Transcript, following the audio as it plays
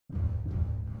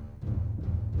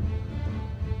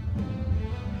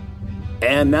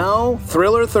And now,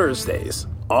 Thriller Thursdays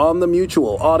on the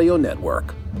Mutual Audio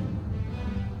Network.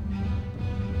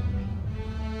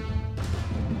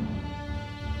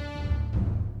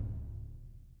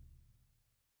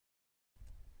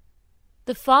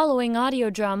 The following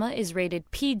audio drama is rated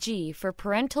PG for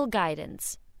parental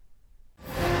guidance.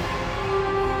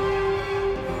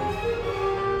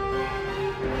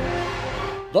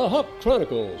 The Hawk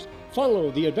Chronicles follow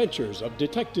the adventures of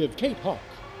Detective Kate Hawk,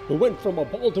 who went from a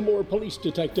Baltimore police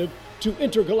detective to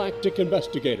intergalactic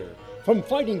investigator, from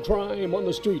fighting crime on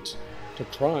the streets to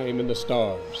crime in the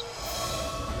stars.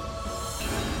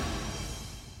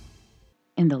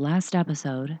 In the last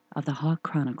episode of the Hawk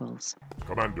Chronicles.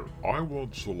 Commander, I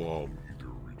want Salam either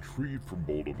retrieved from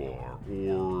Baltimore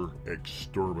or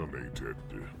exterminated.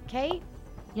 Kate?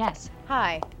 Yes.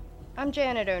 Hi, I'm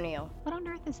Janet O'Neill. What on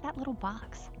earth is that little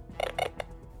box?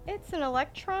 It's an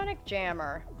electronic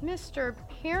jammer. Mr.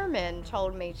 Pierman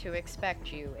told me to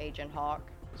expect you, Agent Hawk.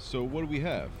 So what do we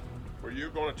have? Well, you're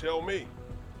going to tell me.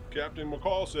 Captain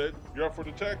McCall said you're up for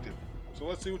detective. So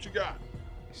let's see what you got.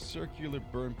 A circular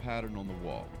burn pattern on the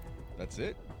wall. That's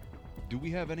it? Do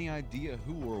we have any idea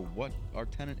who or what our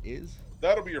tenant is?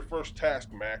 That'll be your first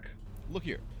task, Mac. Look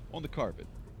here, on the carpet.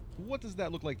 What does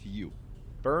that look like to you?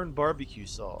 Burned barbecue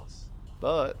sauce.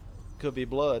 But, could be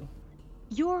blood.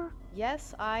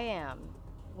 Yes, I am.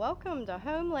 Welcome to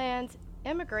Homeland's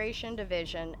Immigration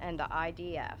Division and the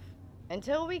IDF.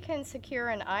 Until we can secure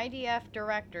an IDF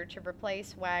director to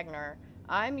replace Wagner,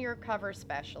 I'm your cover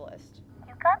specialist.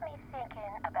 You got me thinking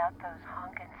about those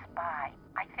honkin' spy.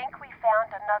 I think we found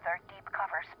another deep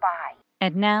cover spy.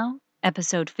 And now,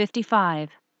 episode 55,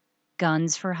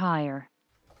 Guns for Hire.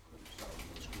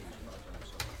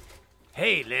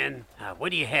 Hey, Lynn,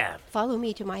 what do you have? Follow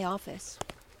me to my office.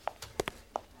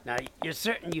 Now, you're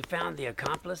certain you found the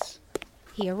accomplice?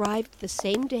 He arrived the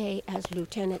same day as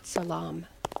Lieutenant Salam.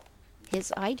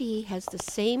 His ID has the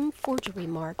same forgery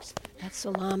marks that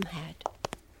Salam had.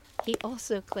 He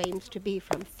also claims to be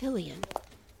from Fillion.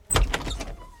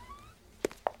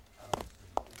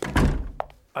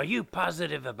 Are you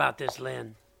positive about this,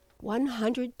 Lynn?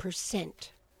 100%.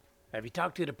 Have you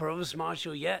talked to the Provost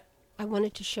Marshal yet? I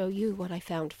wanted to show you what I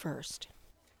found first.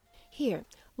 Here,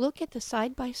 look at the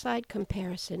side-by-side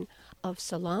comparison of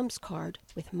Salam's card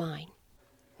with mine.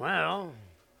 Well,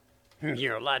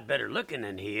 you're a lot better looking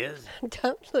than he is.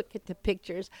 Don't look at the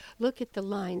pictures. Look at the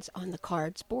lines on the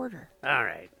card's border. All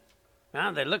right.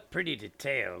 Well, they look pretty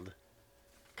detailed.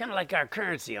 Kind of like our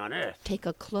currency on Earth. Take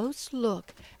a close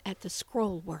look at the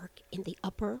scroll work in the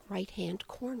upper right-hand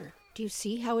corner. Do you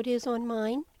see how it is on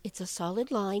mine? It's a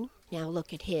solid line. Now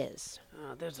look at his.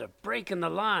 There's a break in the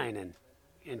line and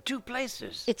in two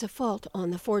places. It's a fault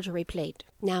on the forgery plate.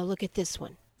 Now look at this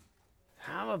one.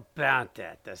 How about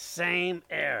that? The same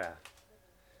era.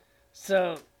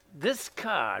 So, this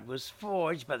card was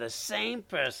forged by the same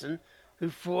person who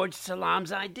forged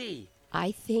Salam's ID.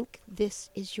 I think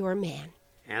this is your man.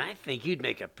 And I think you'd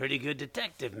make a pretty good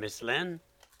detective, Miss Lynn.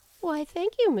 Why,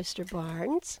 thank you, Mr.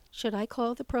 Barnes. Should I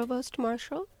call the Provost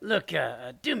Marshal? Look,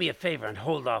 do me a favor and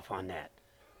hold off on that.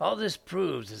 All this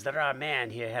proves is that our man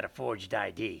here had a forged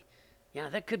ID. Yeah,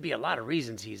 there could be a lot of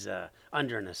reasons he's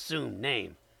under an assumed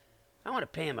name. I want to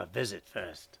pay him a visit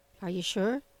first. Are you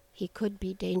sure? He could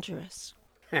be dangerous.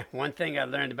 One thing I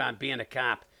learned about being a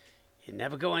cop, you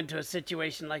never go into a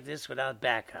situation like this without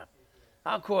backup.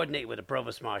 I'll coordinate with the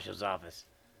Provost Marshal's office.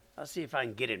 I'll see if I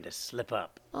can get him to slip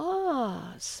up.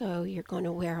 Ah, so you're going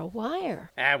to wear a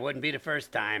wire. That wouldn't be the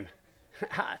first time.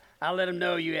 I'll let them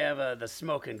know you have the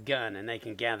smoking gun and they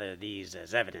can gather these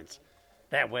as evidence.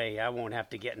 That way I won't have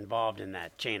to get involved in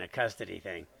that chain of custody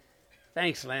thing.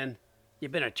 Thanks, Lynn.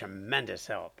 You've been a tremendous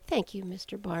help. Thank you,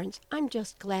 Mr. Barnes. I'm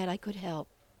just glad I could help.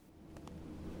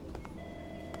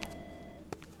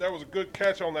 That was a good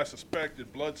catch on that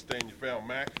suspected blood stain you found,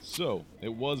 Mac. So,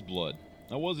 it was blood.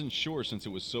 I wasn't sure since it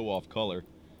was so off color.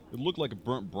 It looked like a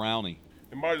burnt brownie.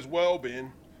 It might as well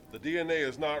been. The DNA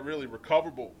is not really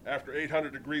recoverable after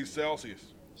 800 degrees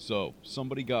Celsius. So,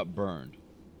 somebody got burned.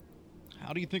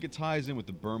 How do you think it ties in with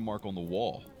the burn mark on the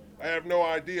wall? I have no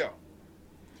idea.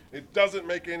 It doesn't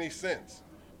make any sense.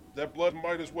 That blood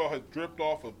might as well have dripped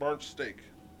off a burnt steak.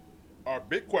 Our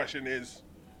big question is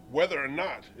whether or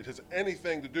not it has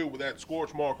anything to do with that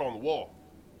scorch mark on the wall.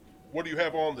 What do you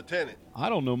have on the tenant? I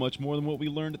don't know much more than what we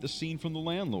learned at the scene from the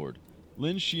landlord.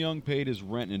 Lin Xiong paid his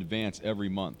rent in advance every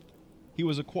month. He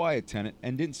was a quiet tenant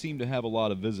and didn't seem to have a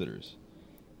lot of visitors.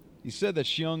 He said that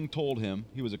Xiong told him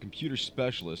he was a computer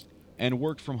specialist and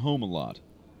worked from home a lot.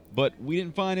 But we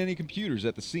didn't find any computers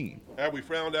at the scene. Have we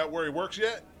found out where he works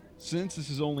yet? Since this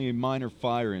is only a minor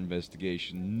fire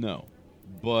investigation, no.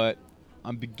 But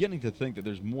I'm beginning to think that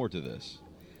there's more to this.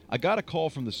 I got a call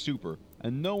from the super,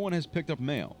 and no one has picked up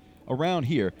mail. Around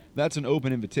here, that's an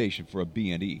open invitation for a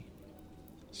B&E.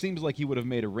 Seems like he would have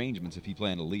made arrangements if he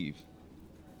planned to leave.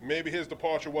 Maybe his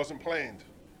departure wasn't planned.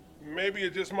 Maybe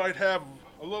it just might have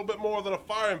a little bit more than a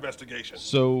fire investigation.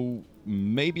 So,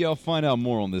 maybe I'll find out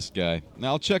more on this guy. Now,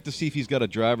 I'll check to see if he's got a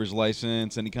driver's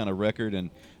license, any kind of record,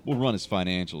 and we'll run his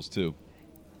financials, too.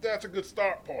 That's a good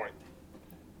start point.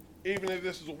 Even if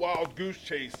this is a wild goose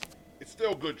chase, it's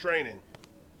still good training.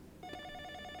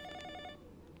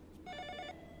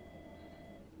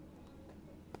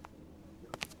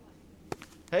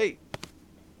 Hey.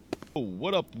 Oh,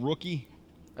 what up, rookie?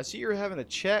 I see you're having a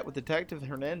chat with Detective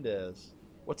Hernandez.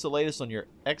 What's the latest on your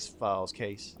X-Files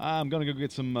case? I'm gonna go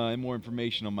get some more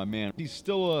information on my man. He's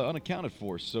still unaccounted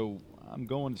for, so I'm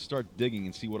going to start digging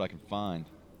and see what I can find.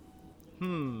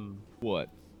 What?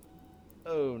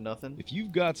 Oh, nothing. If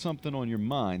you've got something on your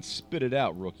mind, spit it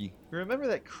out, rookie. You remember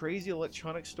that crazy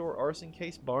electronics store arson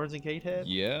case Barnes and Kate had?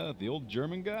 Yeah, the old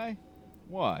German guy?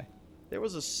 Why? There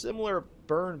was a similar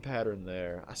burn pattern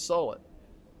there. I saw it.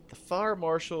 The fire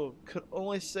marshal could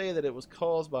only say that it was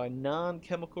caused by a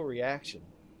non-chemical reaction.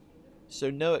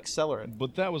 So no accelerant.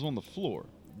 But that was on the floor.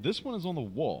 This one is on the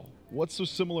wall. What's so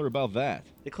similar about that?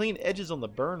 The clean edges on the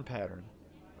burn pattern.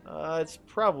 It's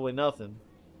probably nothing.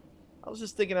 I was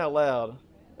just thinking out loud.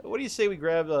 What do you say we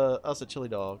grab us a chili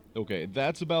dog? Okay,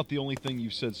 that's about the only thing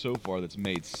you've said so far that's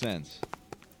made sense.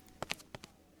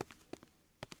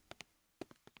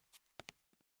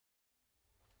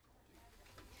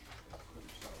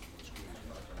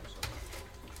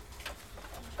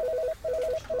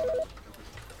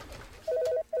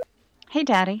 Hey,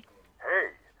 Daddy. Hey,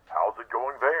 how's it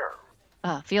going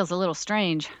there? Feels a little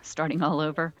strange, starting all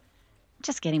over.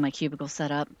 Just getting my cubicle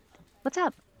set up. What's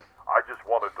up? I just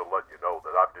wanted to let you know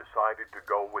that I've decided to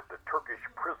go with the Turkish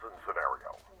prison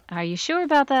scenario. Are you sure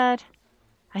about that?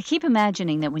 I keep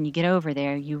imagining that when you get over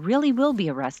there, you really will be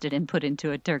arrested and put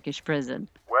into a Turkish prison.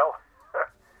 Well,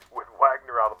 with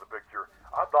Wagner out of the picture,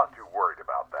 I'm not too worried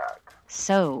about that.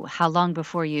 So, how long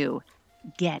before you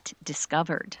get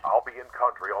discovered? I'll be in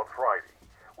country on Friday.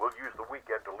 We'll use the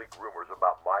weekend to leak rumors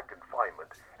about my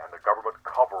confinement and the government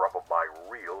cover-up of my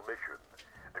real mission.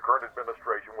 The current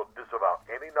administration will disavow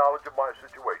any knowledge of my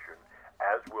situation,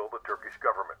 as will the Turkish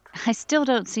government. I still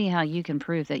don't see how you can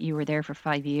prove that you were there for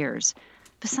 5 years.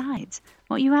 Besides,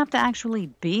 won't you have to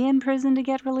actually be in prison to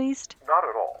get released? Not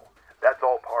at all. That's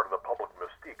all part of the public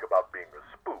mystique about being a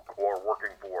spook or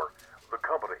working for the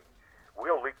company.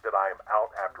 We'll leak that I am out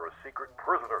after a secret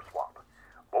prisoner swap.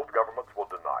 Both governments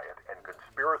will deny it, and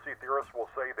conspiracy theorists will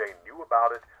say they knew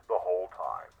about it the whole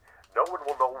time. No one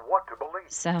will know what to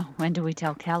believe. So, when do we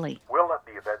tell Kelly? We'll let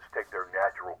the events take their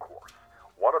natural course.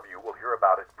 One of you will hear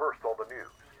about it first on the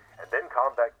news, and then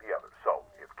contact the other. So,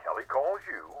 if Kelly calls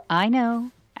you... I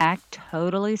know. Act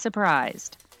totally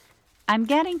surprised. I'm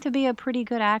getting to be a pretty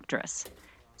good actress.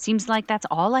 Seems like that's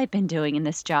all I've been doing in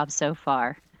this job so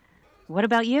far. What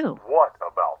about you? What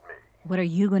about me? What are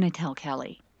you going to tell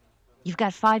Kelly? You've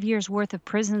got 5 years' worth of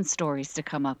prison stories to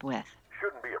come up with.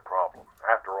 Shouldn't be a problem.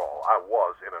 After all, I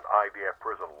was in an IDF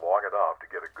prison long enough to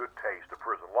get a good taste of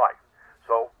prison life.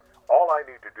 So, all I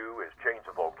need to do is change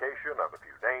the location of a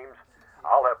few names.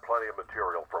 I'll have plenty of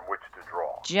material from which to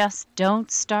draw. Just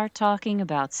don't start talking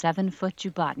about 7-foot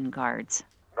Jubaten guards.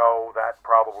 No, that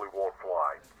probably won't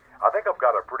fly. I think I've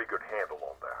got a pretty good handle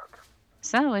on that.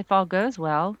 So, if all goes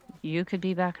well, you could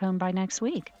be back home by next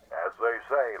week. As they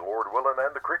say, Lord willing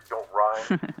and the creek don't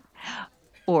rhyme.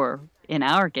 Or, in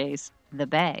our case, the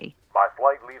bay. My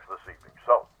flight leaves this evening,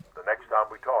 so the next time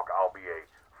we talk, I'll be a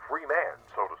free man,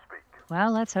 so to speak.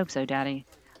 Well, let's hope so, Daddy.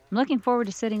 I'm looking forward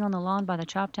to sitting on the lawn by the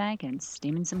chop tank and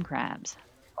steaming some crabs.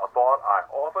 A thought I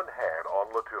often had on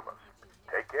Latumas.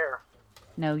 Take care.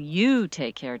 No, you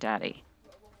take care, Daddy.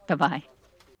 Bye-bye.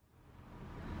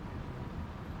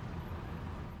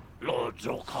 Lord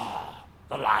Zokar,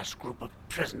 the last group of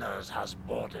prisoners has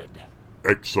boarded.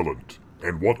 Excellent.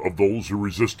 And what of those who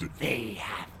resisted? They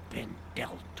have been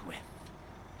dealt with.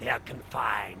 They are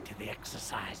confined to the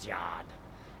exercise yard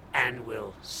and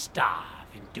will starve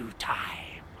in due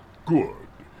time. Good.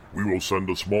 We will send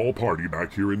a small party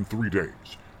back here in 3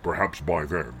 days. Perhaps by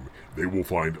then, they will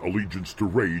find Allegiance to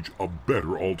Rage a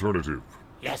better alternative.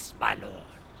 Yes, my lord.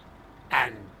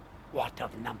 And what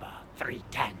of number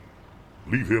 310?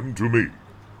 Leave him to me.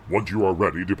 Once you are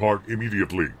ready, depart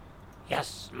immediately.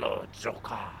 Yes, Lord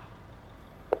Zokar.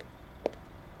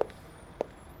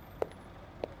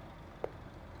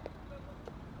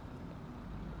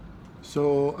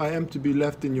 So I am to be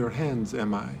left in your hands,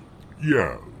 am I?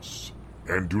 Yes.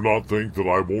 And do not think that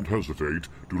I won't hesitate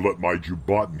to let my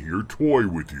Jubaten here toy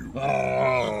with you.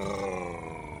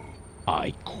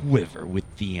 I quiver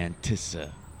with the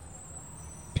anticipation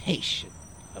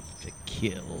of the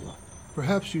kill.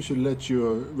 Perhaps you should let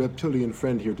your reptilian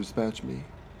friend here dispatch me.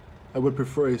 I would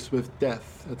prefer a swift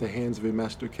death at the hands of a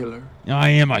master killer. I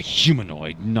am a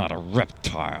humanoid, not a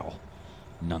reptile.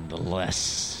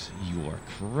 Nonetheless, you are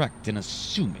correct in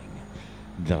assuming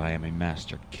that I am a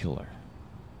master killer.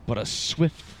 But a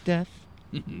swift death?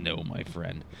 No, my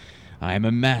friend. I am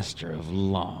a master of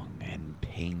long and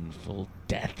painful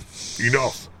deaths.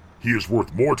 Enough! He is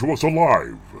worth more to us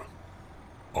alive.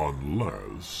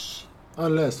 Unless...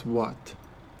 Unless what?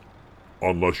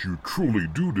 Unless you truly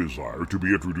do desire to be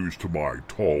introduced to my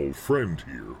tall friend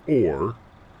here, or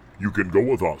you can go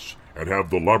with us and have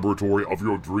the laboratory of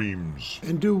your dreams.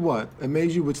 And do what?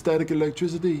 Amaze you with static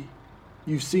electricity?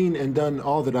 You've seen and done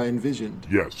all that I envisioned.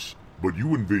 Yes, but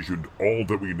you envisioned all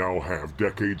that we now have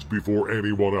decades before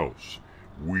anyone else.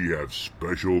 We have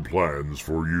special plans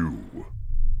for you.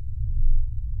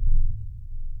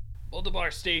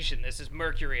 Boldabar Station, this is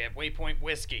Mercury at Waypoint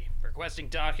Whiskey. Requesting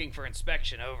docking for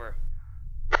inspection, over.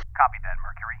 Copy that,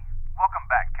 Mercury. Welcome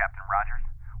back, Captain Rogers.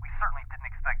 We certainly didn't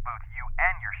expect both you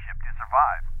and your ship to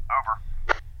survive. Over.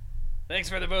 Thanks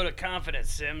for the vote of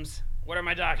confidence, Sims. What are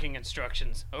my docking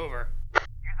instructions? Over.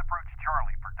 Use approach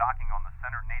Charlie for docking on the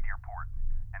center nadir port,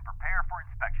 and prepare for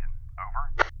inspection. Over.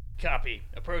 Copy.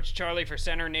 Approach Charlie for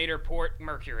center nadir port,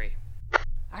 Mercury.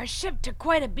 Our ship took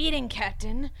quite a beating,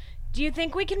 Captain. Do you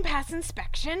think we can pass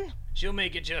inspection? She'll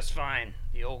make it just fine.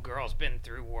 The old girl's been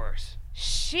through worse.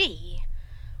 She?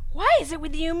 Why is it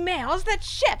with you males that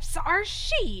ships are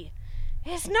she?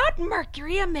 Is not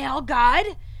Mercury a male god?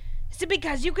 Is it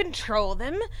because you control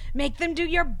them, make them do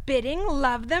your bidding,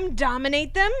 love them,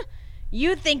 dominate them?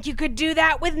 You think you could do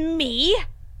that with me?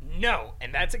 No,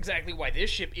 and that's exactly why this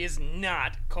ship is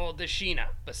not called the Sheena.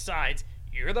 Besides,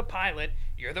 you're the pilot,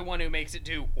 you're the one who makes it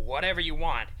do whatever you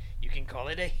want. You can call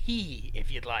it a he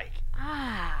if you'd like.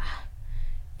 Ah,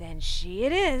 then she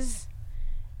it is.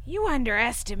 You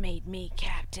underestimate me,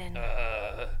 Captain.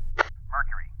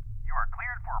 Mercury, you are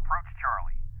cleared for approach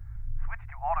Charlie. Switch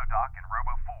to autodock and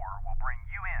Robo-4 will bring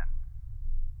you in.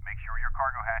 Make sure your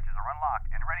cargo hatches are unlocked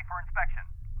and ready for inspection.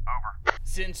 Over.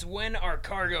 Since when are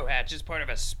cargo hatches part of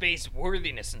a space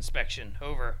worthiness inspection?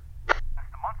 Over. Since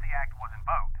the Muncie Act was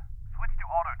invoked, switch to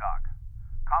autodock.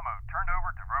 Commo turned over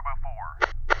to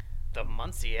Robo-4. The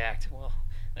Muncie Act? Well,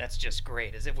 that's just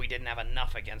great, as if we didn't have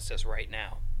enough against us right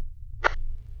now.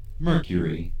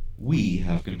 Mercury, we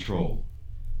have control.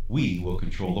 We will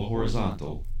control the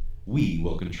horizontal. We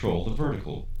will control the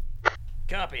vertical.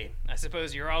 Copy. I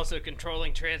suppose you're also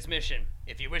controlling transmission.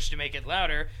 If you wish to make it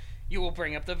louder, you will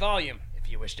bring up the volume. If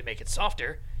you wish to make it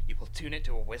softer, you will tune it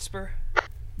to a whisper.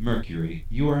 Mercury,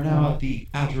 you are now at the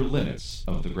outer limits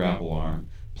of the grapple arm.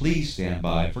 Please stand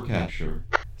by for capture.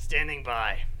 Standing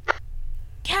by.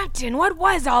 Captain, what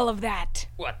was all of that?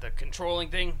 What, the controlling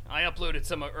thing? I uploaded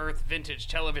some of Earth vintage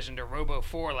television to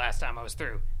Robo-4 last time I was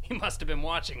through. He must have been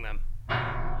watching them.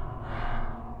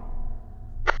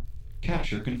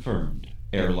 Capture confirmed.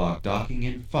 Airlock docking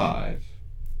in 5,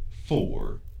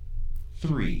 4,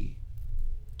 3,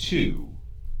 2,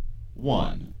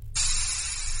 1.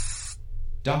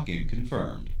 Docking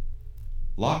confirmed.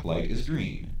 Lock light is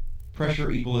green.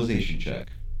 Pressure equalization check.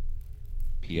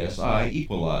 PSI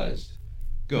equalized.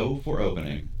 Go for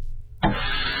opening.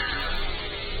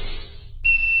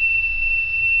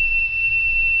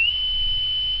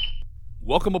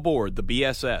 Welcome aboard the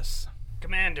BSS.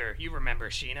 Commander, you remember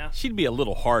Sheena? She'd be a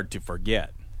little hard to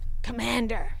forget.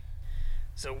 Commander.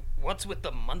 So, what's with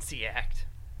the Muncie Act?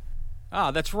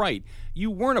 Ah, that's right.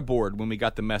 You weren't aboard when we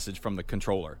got the message from the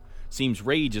controller. Seems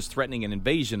Rage is threatening an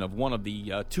invasion of one of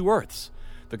the two Earths.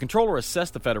 The controller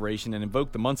assessed the Federation and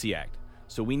invoked the Muncie Act,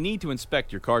 so we need to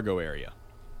inspect your cargo area.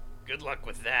 Good luck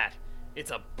with that.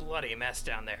 It's a bloody mess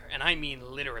down there, and I mean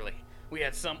literally. We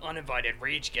had some uninvited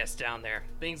Rage guests down there.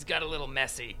 Things got a little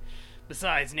messy.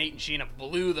 Besides, Nate and Sheena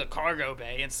blew the cargo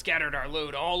bay and scattered our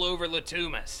load all over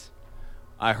Latumas.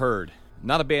 I heard.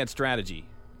 Not a bad strategy.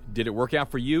 Did it work out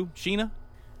for you, Sheena?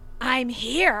 I'm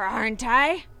here, aren't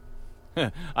I?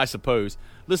 I suppose.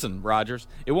 Listen, Rogers,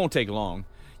 it won't take long.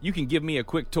 You can give me a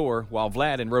quick tour while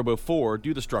Vlad and Robo-4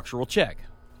 do the structural check.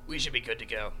 We should be good to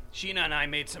go. Sheena and I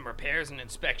made some repairs and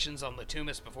inspections on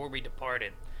Latumas before we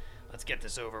departed. Let's get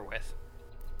this over with.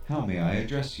 How may I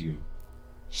address you?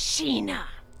 Sheena.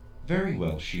 Very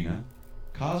well, Sheena.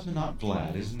 Cosmonaut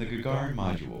Vlad is in the Gagarin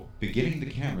module, beginning the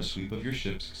camera sweep of your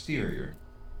ship's exterior.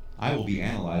 I will be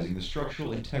analyzing the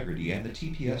structural integrity and the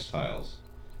TPS tiles.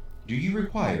 Do you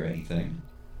require anything?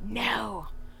 No.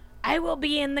 I will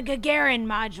be in the Gagarin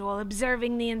module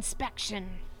observing the inspection.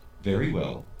 Very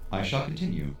well. I shall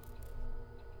continue.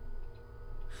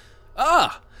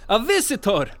 Ah, a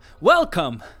visitor!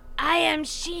 Welcome! I am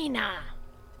Sheena.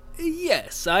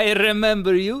 Yes, I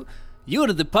remember you.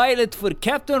 You're the pilot for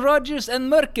Captain Rogers and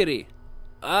Mercury.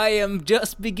 I am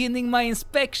just beginning my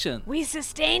inspection. We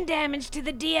sustained damage to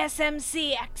the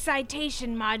DSMC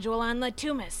excitation module on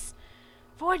Latumus.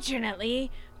 Fortunately,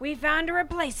 we found a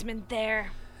replacement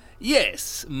there.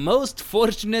 Yes, most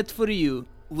fortunate for you.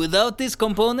 Without this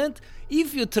component,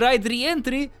 if you tried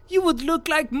re-entry, you would look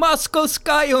like Moscow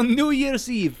Sky on New Year's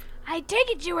Eve. I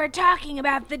take it you were talking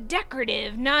about the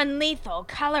decorative, non-lethal,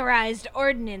 colorized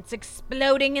ordnance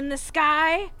exploding in the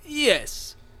sky?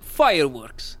 Yes,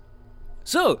 fireworks.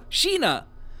 So, Sheena,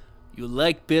 you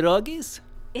like pierogies?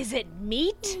 Is it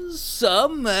meat?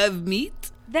 Some have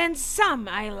meat. Then some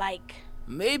I like.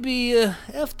 Maybe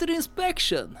after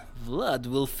inspection, Vlad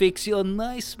will fix you a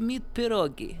nice meat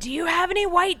pierogi. Do you have any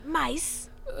white mice?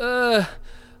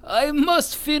 I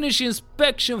must finish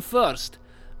inspection first.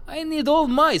 I need all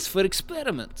mice for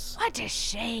experiments. What a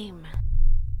shame.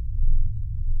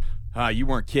 You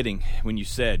weren't kidding when you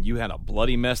said you had a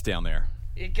bloody mess down there.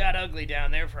 It got ugly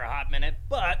down there for a hot minute,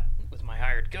 but with my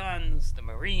hired guns, the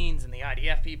Marines, and the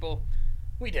IDF people,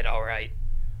 we did all right.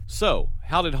 So,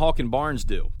 how did Hawk and Barnes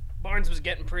do? Barnes was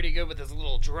getting pretty good with his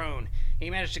little drone. He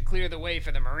managed to clear the way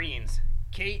for the Marines.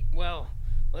 Kate, well,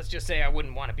 let's just say I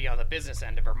wouldn't want to be on the business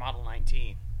end of her Model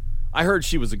 19. I heard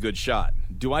she was a good shot.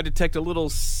 Do I detect a little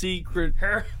secret?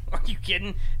 Her? Are you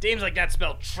kidding? Dames like that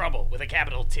spell trouble with a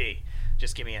capital T.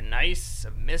 Just give me a nice,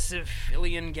 submissive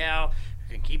Phillian gal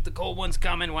who can keep the cold ones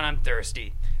coming when I'm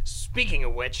thirsty. Speaking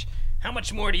of which, how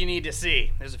much more do you need to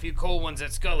see? There's a few cold ones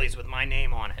at Scully's with my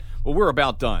name on it. Well, we're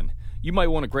about done. You might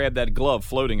want to grab that glove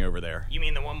floating over there. You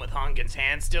mean the one with Hongen's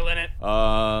hand still in it?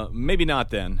 Maybe not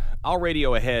then. I'll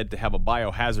radio ahead to have a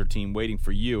biohazard team waiting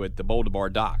for you at the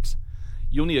Boldabar docks.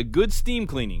 You'll need a good steam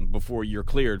cleaning before you're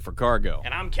cleared for cargo.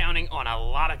 And I'm counting on a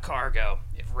lot of cargo.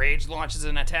 If Rage launches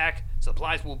an attack,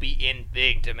 supplies will be in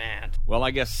big demand. Well,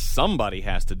 I guess somebody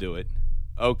has to do it.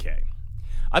 Okay.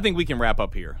 I think we can wrap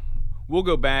up here. We'll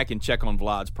go back and check on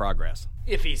Vlad's progress.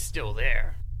 If he's still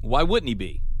there. Why wouldn't he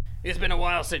be? It's been a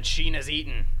while since Sheena's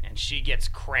eaten, and she gets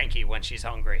cranky when she's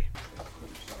hungry.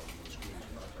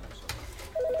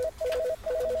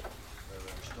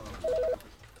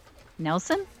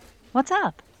 Nelson? What's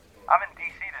up? I'm in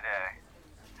D.C. today.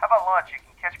 How about lunch? You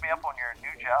can catch me up on your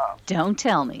new job. Don't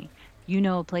tell me. You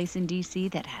know a place in D.C.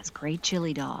 that has great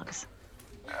chili dogs.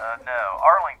 No,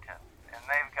 Arlington. And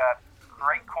they've got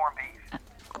great corned beef.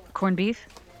 Corned beef?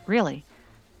 Really?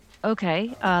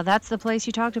 Okay, that's the place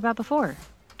you talked about before.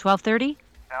 12:30?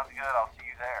 Sounds good. I'll see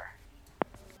you there.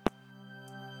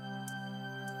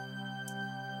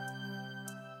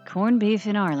 Corned beef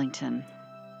in Arlington.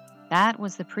 That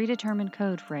was the predetermined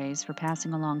code phrase for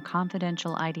passing along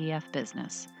confidential IDF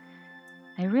business.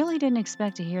 I really didn't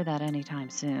expect to hear that anytime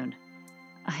soon.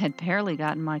 I had barely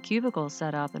gotten my cubicle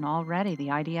set up and already the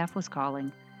IDF was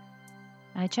calling.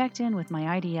 I checked in with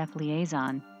my IDF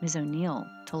liaison, Ms. O'Neill,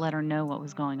 to let her know what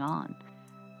was going on.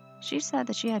 She said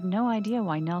that she had no idea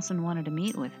why Nelson wanted to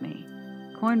meet with me.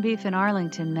 Corned beef in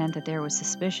Arlington meant that there was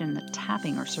suspicion that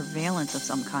tapping or surveillance of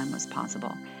some kind was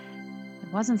possible.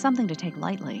 It wasn't something to take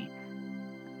lightly.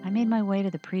 I made my way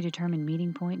to the predetermined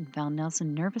meeting point and found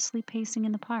Nelson nervously pacing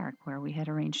in the park where we had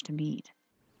arranged to meet.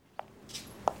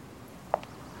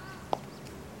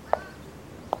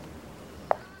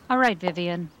 All right,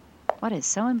 Vivian. What is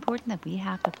so important that we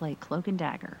have to play cloak and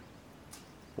dagger?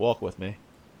 Walk with me.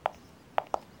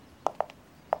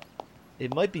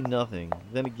 It might be nothing.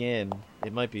 Then again,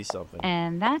 it might be something.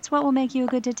 And that's what will make you a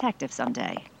good detective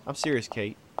someday. I'm serious,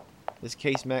 Kate. This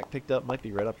case Mac picked up might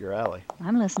be right up your alley.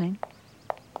 I'm listening.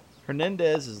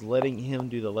 Hernandez is letting him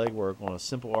do the legwork on a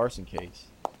simple arson case.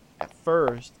 At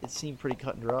first, it seemed pretty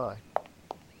cut and dry.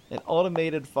 An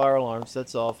automated fire alarm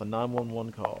sets off a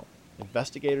 911 call.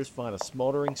 Investigators find a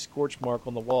smoldering scorch mark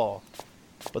on the wall,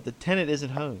 but the tenant isn't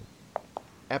home.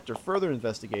 After further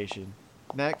investigation,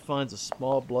 Mac finds a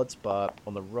small blood spot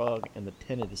on the rug and the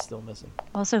tenant is still missing.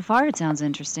 Well, so far it sounds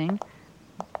interesting.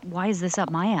 Why is this up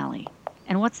my alley?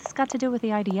 And what's this got to do with the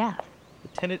IDF?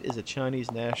 The tenant is a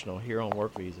Chinese national here on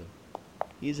work visa.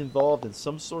 He's involved in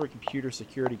some sort of computer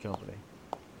security company.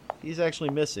 He's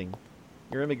actually missing.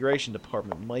 Your immigration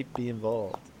department might be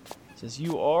involved. Since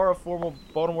you are a former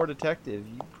Baltimore detective,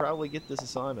 you probably get this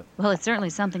assignment. Well, it's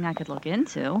certainly something I could look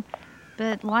into.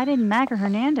 But why didn't Mac or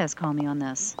Hernandez call me on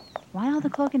this? Why all the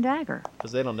cloak and dagger?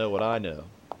 Because they don't know what I know.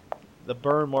 The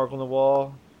burn mark on the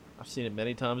wall, I've seen it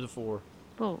many times before.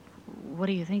 Well, What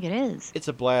do you think it is? It's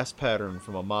a blast pattern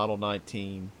from a Model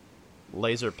 19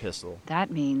 laser pistol.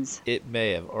 That means it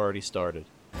may have already started.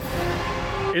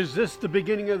 Is this the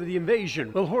beginning of the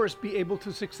invasion? Will Horus be able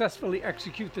to successfully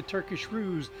execute the Turkish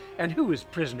ruse? And who is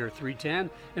Prisoner 310?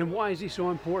 And why is he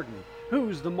so important?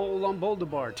 Who's the mole on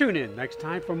Boldabar? Tune in next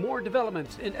time for more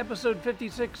developments in episode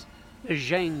 56, The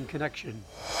Zhang Connection.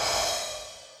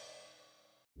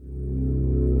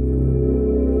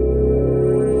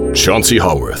 Chauncey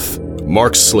Haworth,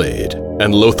 Mark Slade,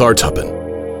 and Lothar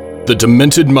Tuppen, the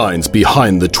demented minds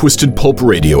behind the Twisted Pulp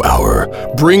Radio Hour,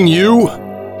 bring you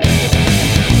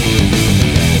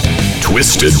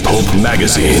Twisted Pulp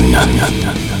Magazine.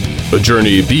 A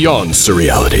journey beyond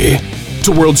surreality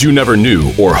to worlds you never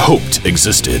knew or hoped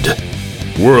existed.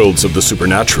 Worlds of the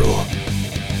supernatural.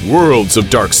 Worlds of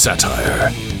dark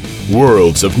satire.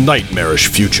 Worlds of nightmarish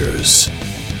futures.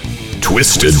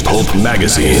 Twisted Pulp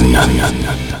Magazine.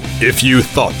 If you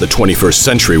thought the 21st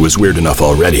century was weird enough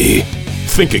already,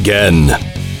 think again.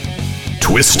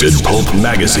 Twisted Pulp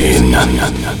Magazine.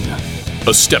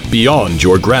 A step beyond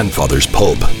your grandfather's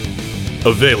pulp.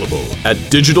 Available at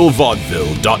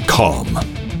digitalvaudeville.com.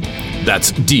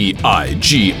 That's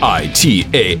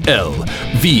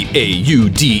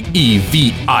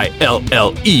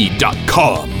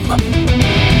DIGITALVAUDEVILLE.com.